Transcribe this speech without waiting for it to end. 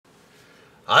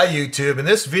Hi YouTube. In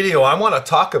this video I want to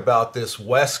talk about this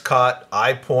Westcott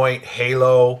iPoint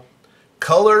Halo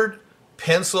colored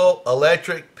pencil,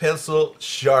 electric pencil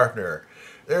sharpener.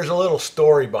 There's a little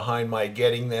story behind my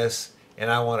getting this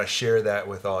and I want to share that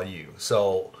with all you.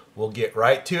 So we'll get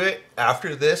right to it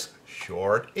after this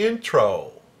short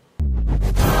intro.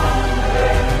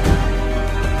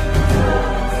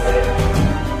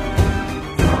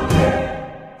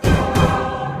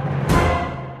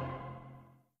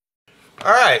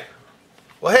 All right.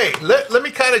 Well, hey, let me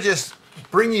kind of just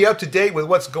bring you up to date with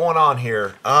what's going on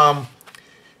here. How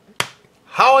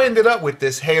I ended up with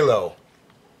this Halo.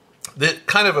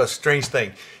 Kind of a strange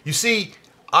thing. You see,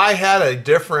 I had a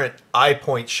different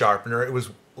iPoint sharpener. It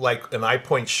was like an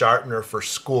iPoint sharpener for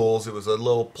schools. It was a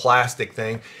little plastic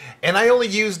thing. And I only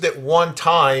used it one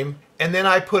time, and then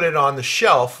I put it on the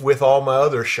shelf with all my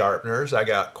other sharpeners. I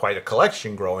got quite a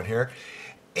collection growing here.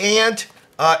 And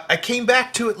I came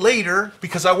back to it later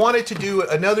because I wanted to do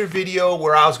another video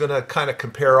where I was going to kind of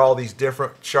compare all these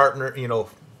different sharpener,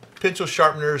 pencil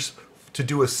sharpeners to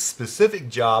do a specific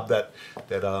job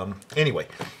anyway.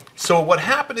 So what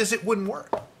happened is it wouldn't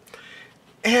work.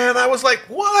 And I was like,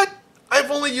 what? I've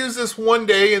only used this one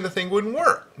day and the thing wouldn't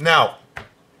work. Now,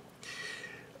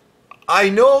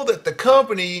 I know that the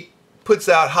company puts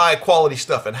out high quality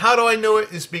stuff. And how do I know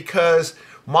it? Is because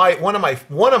one of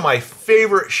my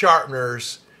favorite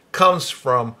sharpeners comes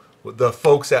from the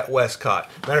folks at Westcott.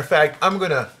 Matter of fact, I'm going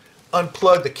to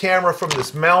unplug the camera from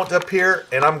this mount up here,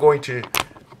 and I'm going to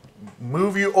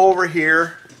move you over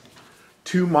here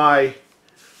to my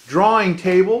drawing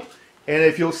table. And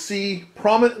if you'll see,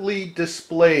 prominently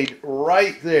displayed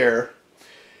right there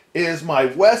is my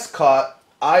Westcott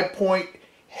iPoint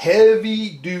heavy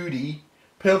duty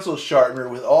pencil sharpener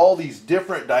with all these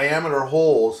different diameter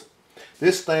holes.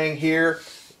 This thing here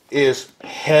is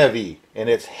heavy, and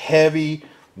it's heavy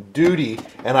duty,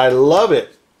 and I love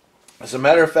it. As a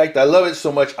matter of fact, I love it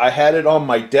so much I had it on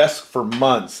my desk for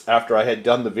months after I had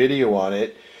done the video on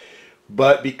it.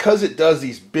 But because it does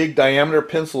these big diameter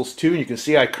pencils too, and you can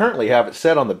see I currently have it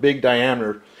set on the big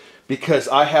diameter because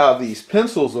I have these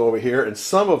pencils over here, and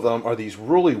some of them are these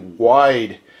really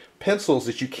wide pencils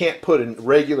that you can't put in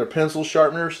regular pencil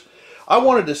sharpeners. I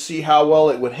wanted to see how well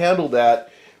it would handle that,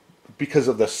 because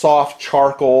of the soft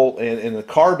charcoal and the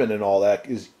carbon and all that,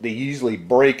 they easily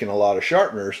break in a lot of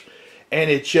sharpeners,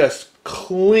 and it just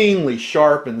cleanly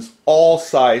sharpens all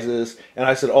sizes. And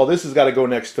I said, oh, this has got to go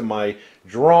next to my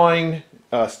drawing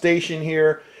station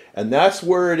here, and that's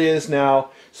where it is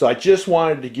now. So I just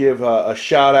wanted to give a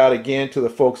shout out again to the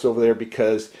folks over there,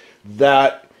 because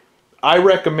I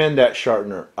recommend that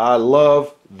sharpener. I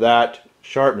love that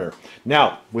sharpener.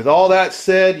 Now, with all that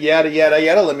said, yada yada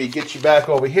yada, let me get you back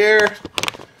over here.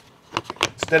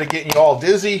 Instead of getting you all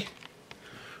dizzy,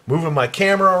 moving my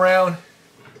camera around,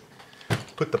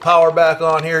 put the power back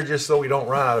on here just so we don't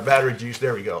run out of battery juice.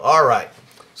 There we go. All right,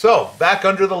 so back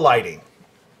under the lighting.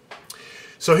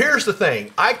 So here's the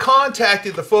thing. I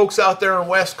contacted the folks out there in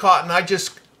Westcott, and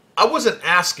I wasn't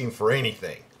asking for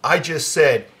anything. I just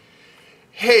said,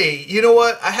 hey, you know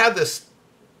what, I had this,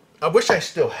 I wish I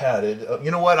still had it.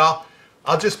 You know what,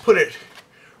 I'll just put it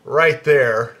right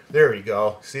there. There you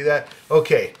go. See that?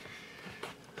 Okay.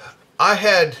 I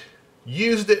had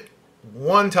used it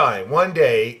one time, one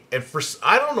day, and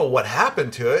I don't know what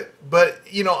happened to it, but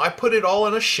I put it all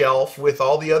on a shelf with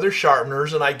all the other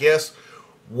sharpeners, and I guess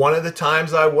one of the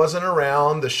times I wasn't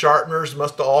around, the sharpeners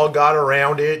must have all got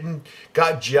around it and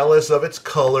got jealous of its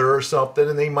color or something,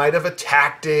 and they might have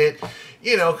attacked it.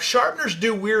 Sharpeners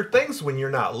do weird things when you're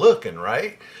not looking,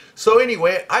 right? So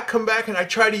anyway, I come back and I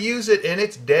try to use it, and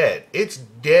it's dead. It's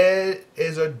dead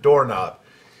as a doorknob.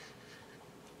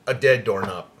 A dead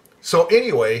doorknob. So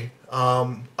anyway,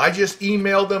 I just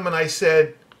emailed them and I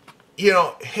said,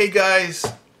 hey guys,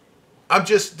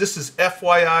 this is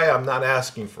FYI, I'm not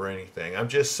asking for anything. I'm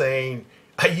just saying,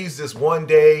 I used this one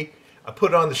day, I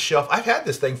put it on the shelf. I've had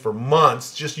this thing for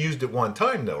months, just used it one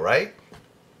time though, right?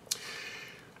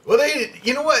 Well,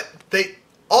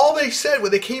 all they said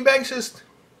when they came back and says,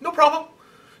 no problem,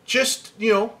 just,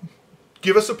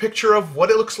 give us a picture of what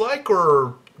it looks like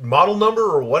or model number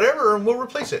or whatever, and we'll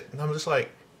replace it. And I'm just like,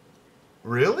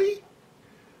 really?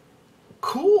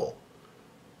 Cool.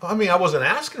 I mean, I wasn't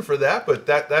asking for that, but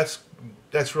that's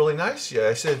really nice. Yeah,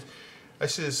 I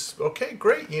says, okay,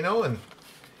 great, and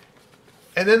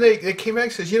then they came back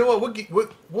and says, you know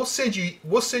what, we'll send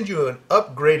you an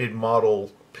upgraded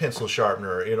model pencil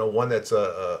sharpener, one that's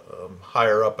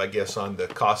higher up, I guess, on the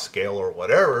cost scale or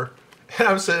whatever. And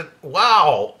I said,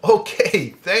 wow,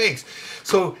 okay, thanks.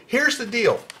 So here's the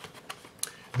deal.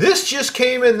 This just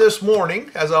came in this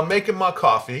morning as I'm making my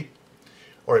coffee.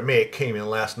 or it may have came in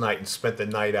last night and spent the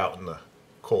night out in the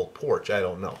cold porch. I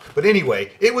don't know. But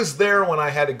anyway, it was there when I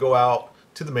had to go out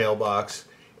to the mailbox,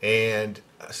 and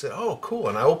I said, oh, cool.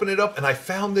 And I opened it up, and I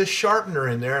found this sharpener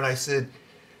in there, and I said,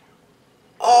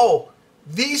 oh,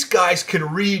 these guys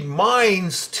can read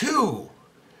minds too.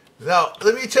 Now,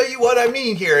 let me tell you what I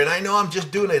mean here, and I know I'm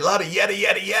just doing a lot of yada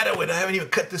yada yada when I haven't even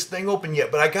cut this thing open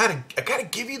yet, but I gotta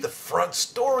give you the front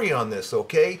story on this,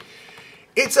 okay?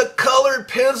 It's a colored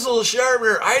pencil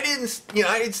sharpener. I didn't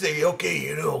say,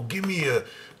 okay, give me a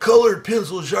colored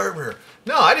pencil sharpener.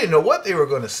 No, I didn't know what they were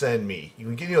going to send me. They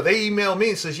emailed me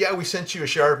and says, yeah, we sent you a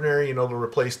sharpener, to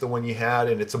replace the one you had,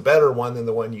 and it's a better one than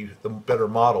the better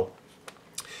model.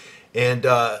 And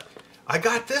I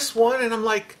got this one, and I'm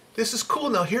like, this is cool.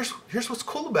 Now here's what's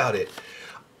cool about it.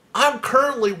 I'm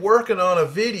currently working on a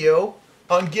video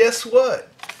on, guess what?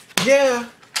 Yeah,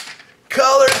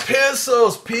 colored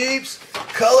pencils, peeps.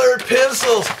 Colored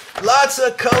pencils. Lots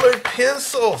of colored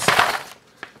pencils.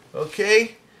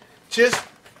 Okay? Just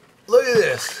look at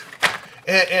this.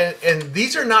 And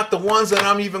these are not the ones that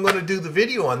I'm even going to do the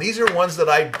video on. These are ones that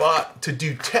I bought to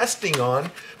do testing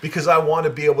on because I want to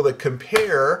be able to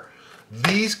compare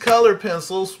these color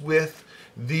pencils with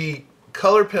the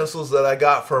color pencils that I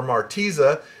got from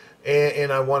Arteza,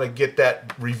 and I want to get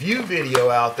that review video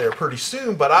out there pretty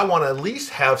soon, but I want to at least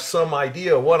have some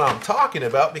idea of what I'm talking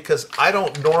about because I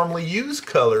don't normally use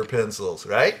color pencils,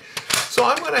 right? So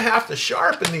I'm going to have to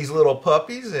sharpen these little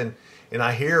puppies, and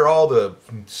I hear all the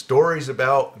stories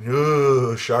about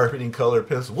sharpening color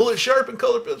pencils. Will it sharpen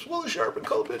color pencils? Will it sharpen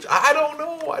color pencils? I don't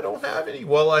know. I don't have any.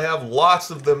 Well, I have lots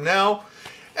of them now,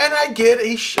 and I get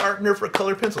a sharpener for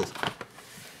color pencils.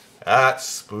 That's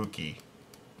spooky.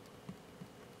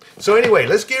 So anyway,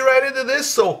 let's get right into this.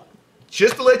 So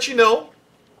just to let you know,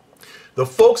 the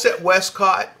folks at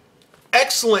Westcott,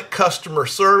 excellent customer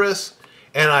service,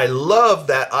 and I love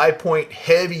that iPoint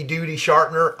heavy duty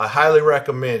sharpener. I highly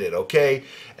recommend it, okay?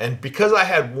 And because I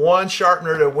had one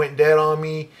sharpener that went dead on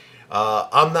me,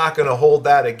 I'm not going to hold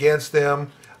that against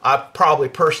them. I probably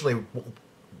personally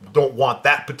don't want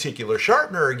that particular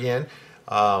sharpener again,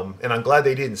 and I'm glad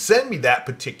they didn't send me that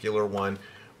particular one.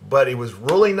 But it was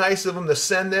really nice of them to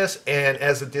send this, and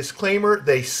as a disclaimer,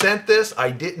 they sent this.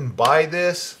 I didn't buy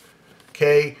this,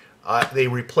 okay? They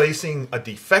replacing a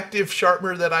defective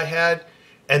sharpener that I had,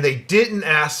 and they didn't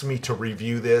ask me to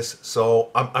review this, so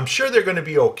I'm sure they're going to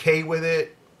be okay with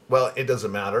it. Well, it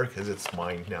doesn't matter because it's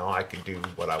mine now. I can do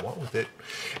what I want with it.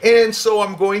 And so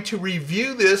I'm going to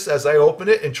review this as I open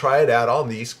it and try it out on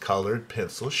these colored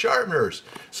pencil sharpeners.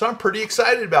 So I'm pretty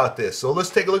excited about this. So let's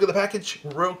take a look at the package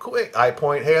real quick.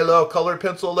 iPoint Halo Colored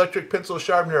Pencil Electric Pencil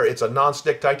Sharpener. It's a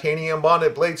non-stick titanium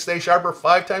bonded. Blades stay sharper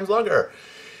 5 times longer.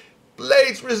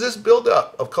 Blades resist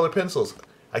buildup of colored pencils.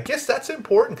 I guess that's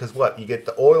important because what? You get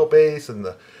the oil base and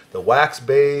the wax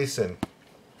base, and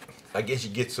I guess you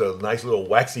get some nice little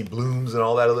waxy blooms and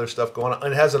all that other stuff going on.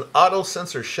 And it has an auto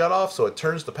sensor shut off, so it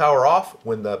turns the power off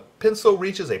when the pencil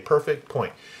reaches a perfect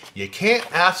point. You can't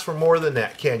ask for more than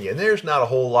that, can you? And there's not a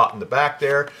whole lot in the back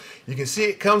there. You can see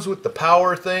it comes with the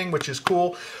power thing, which is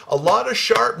cool. A lot of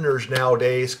sharpeners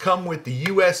nowadays come with the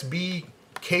USB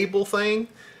cable thing,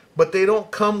 but they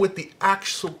don't come with the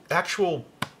actual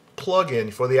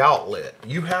plug-in for the outlet.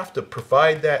 You have to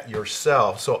provide that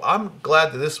yourself. So I'm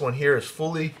glad that this one here is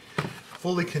fully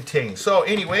contained. So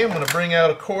anyway, I'm going to bring out,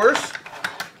 of course,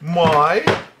 my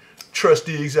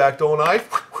trusty X-Acto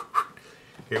knife.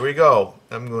 Here we go.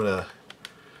 I'm going to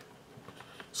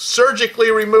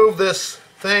surgically remove this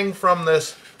thing from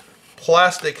this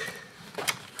plastic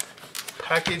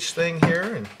package thing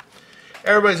here. And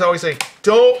everybody's always saying,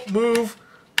 don't move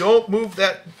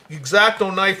that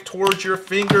X-Acto knife towards your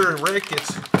finger, Rick.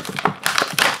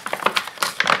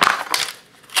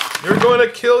 You're going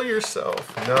to kill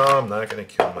yourself. No, I'm not going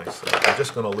to kill myself. I'm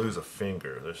just going to lose a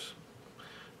finger. There's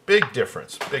big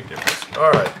difference, big difference.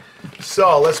 All right,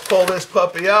 so let's pull this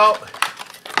puppy out,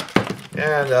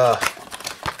 and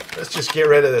let's just get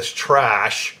rid of this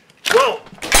trash. Whoa!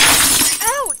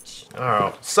 Ouch! All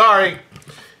right, sorry.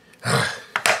 I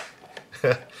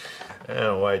don't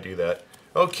know why I do that.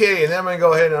 Okay, and then I'm going to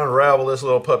go ahead and unravel this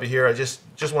little puppy here. I just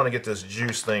want to get this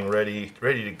juice thing ready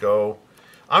to go.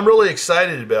 I'm really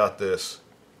excited about this.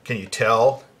 Can you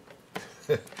tell?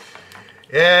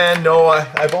 And no,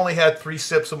 I've only had 3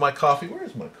 sips of my coffee.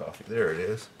 Where's my coffee? There it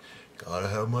is. Gotta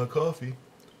have my coffee.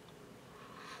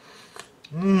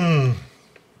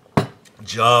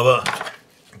 Java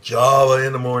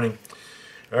in the morning.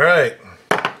 All right.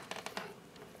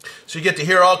 So you get to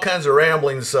hear all kinds of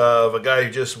ramblings of a guy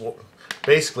who just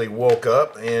basically woke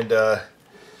up, and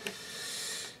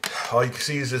all you can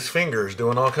see is his fingers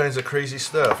doing all kinds of crazy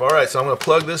stuff. All right, so I'm going to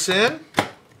plug this in.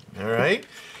 All right.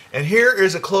 And here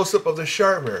is a close-up of the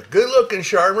sharpener. Good-looking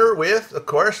sharpener with, of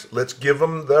course, let's give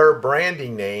them their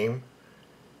branding name.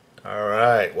 All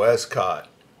right, Westcott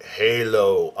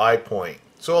Halo iPoint.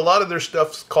 So a lot of their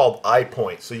stuff's called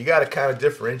iPoint. So you got to kind of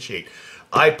differentiate.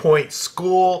 iPoint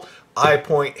School,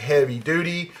 iPoint Heavy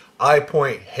Duty,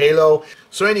 iPoint Halo.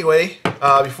 So anyway,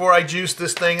 before I juice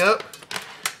this thing up,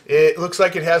 it looks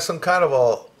like it has some kind of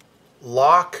a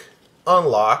lock,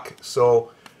 unlock.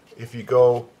 So if you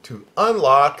go to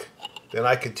unlock, then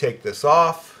I can take this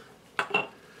off.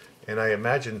 And I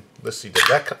imagine, let's see,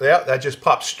 that just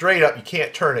pops straight up. You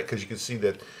can't turn it because you can see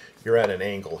that you're at an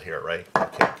angle here, right?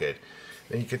 Okay, good.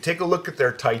 Then you can take a look at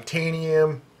their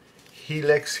titanium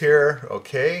helix here.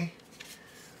 Okay,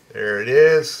 there it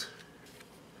is.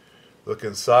 Look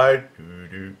inside.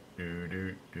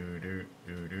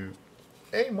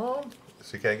 Hey, Mom.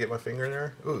 See, can I get my finger in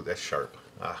there? Ooh, that's sharp.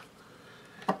 Ah,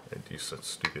 I do such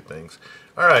stupid things.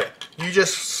 All right, you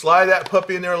just slide that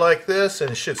puppy in there like this,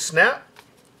 and it should snap.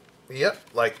 Yep,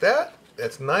 like that.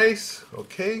 That's nice.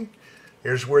 Okay,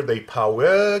 here's where the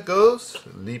power goes.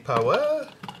 Le power.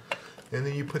 And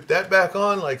then you put that back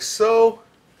on like so,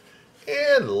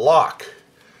 and lock.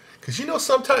 Because you know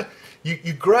sometimes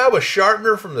you grab a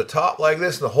sharpener from the top like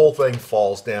this and the whole thing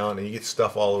falls down and you get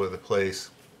stuff all over the place,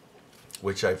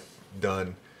 which I've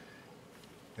done.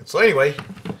 And so anyway,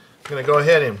 I'm going to go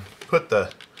ahead and put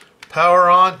the power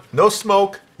on. No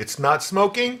smoke. It's not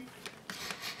smoking.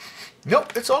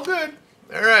 Nope, it's all good.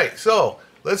 All right, so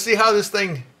let's see how this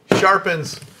thing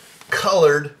sharpens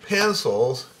colored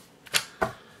pencils.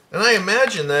 And I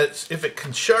imagine that if it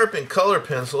can sharpen color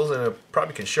pencils, and it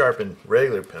probably can sharpen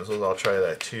regular pencils, I'll try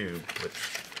that too.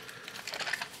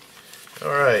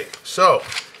 Alright, so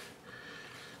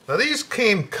now these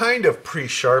came kind of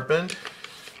pre-sharpened.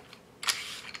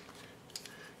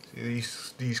 See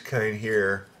these kind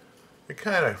here, they're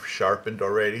kind of sharpened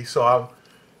already. So I'll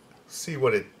see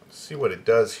what it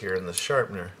does here in the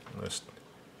sharpener.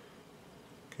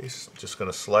 Okay, just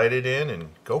gonna slide it in and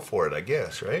go for it, I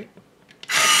guess, right?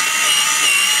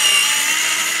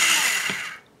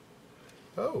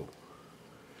 Oh,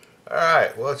 all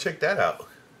right, well, check that out.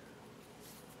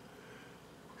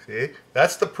 See,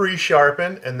 that's the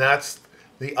pre-sharpened, and that's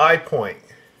the iPoint.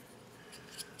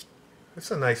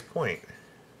 That's a nice point.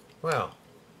 Wow.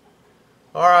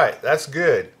 All right, that's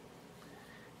good.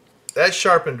 That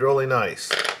sharpened really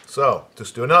nice. So,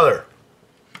 just do another.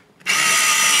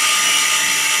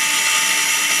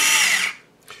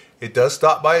 It does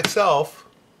stop by itself,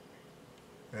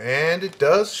 and it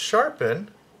does sharpen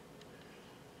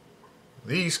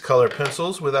these color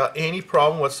pencils without any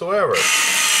problem whatsoever.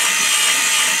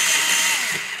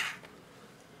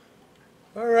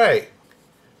 Alright,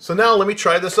 so now let me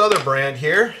try this other brand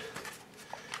here.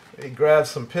 Let me grab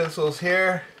some pencils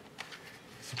here.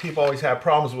 See, people always have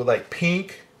problems with like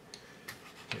pink.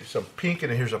 Here's some pink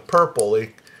and here's a purple.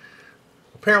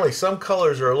 Apparently some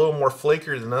colors are a little more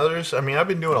flakier than others. I mean, I've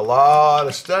been doing a lot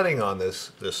of studying on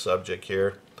this subject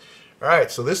here.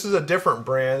 Alright, so this is a different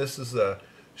brand. This is the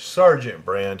Sargent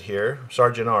brand here,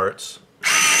 Sargent Arts.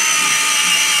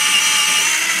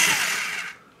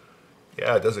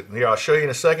 Yeah, it does it. Here, I'll show you in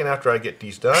a second after I get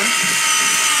these done.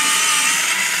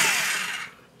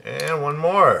 And one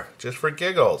more, just for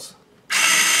giggles.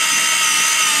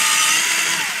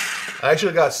 I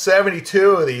actually got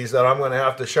 72 of these that I'm going to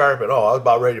have to sharpen. Oh, I was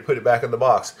about ready to put it back in the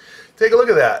box. Take a look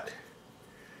at that.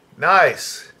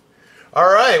 Nice.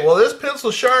 All right, well, this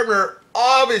pencil sharpener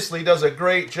obviously does a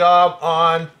great job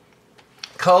on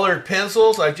colored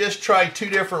pencils. I just tried 2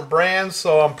 different brands,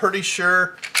 so I'm pretty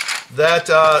sure that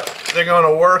they're going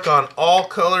to work on all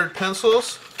colored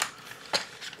pencils.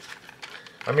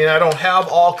 I mean, I don't have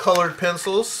all colored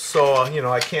pencils, so you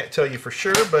know, I can't tell you for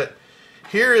sure, but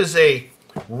here is a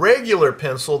regular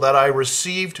pencil that I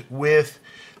received with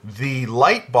the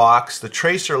light box, the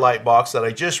tracer light box that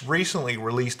I just recently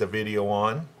released a video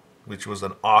on, which was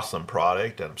an awesome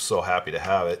product. I'm so happy to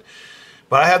have it.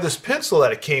 But I have this pencil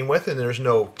that it came with and there's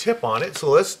no tip on it, so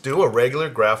let's do a regular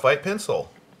graphite pencil.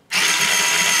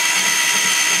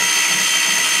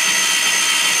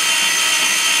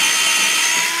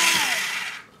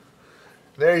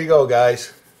 There you go,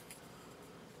 guys.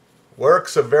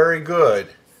 Works a very good.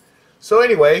 So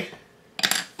anyway,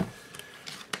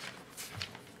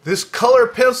 this color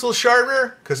pencil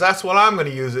sharpener, because that's what I'm going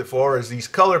to use it for, is these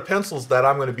color pencils that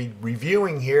I'm going to be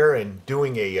reviewing here and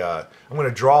doing I'm going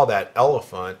to draw that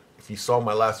elephant. If you saw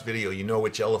my last video, you know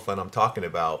which elephant I'm talking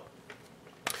about.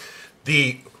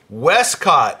 The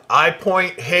Westcott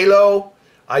iPoint Halo,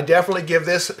 I definitely give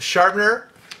this sharpener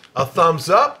a thumbs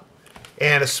up.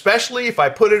 And especially if I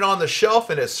put it on the shelf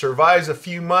and it survives a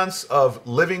few months of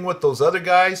living with those other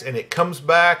guys and it comes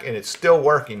back and it's still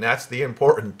working, that's the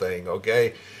important thing,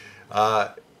 okay?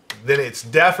 Then it's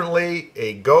definitely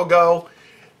a go-go.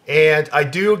 And I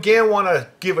do again want to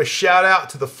give a shout out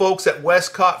to the folks at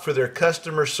Westcott for their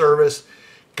customer service.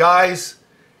 Guys,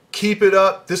 keep it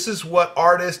up. This is what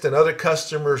artists and other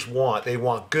customers want. They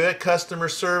want good customer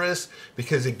service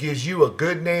because it gives you a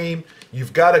good name.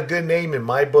 You've got a good name in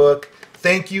my book.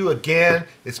 Thank you again.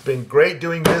 It's been great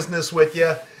doing business with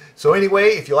you. So anyway,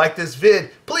 if you like this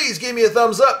vid, please give me a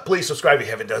thumbs up. Please subscribe if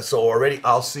you haven't done so already.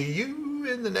 I'll see you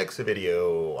in the next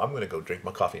video. I'm going to go drink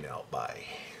my coffee now. Bye.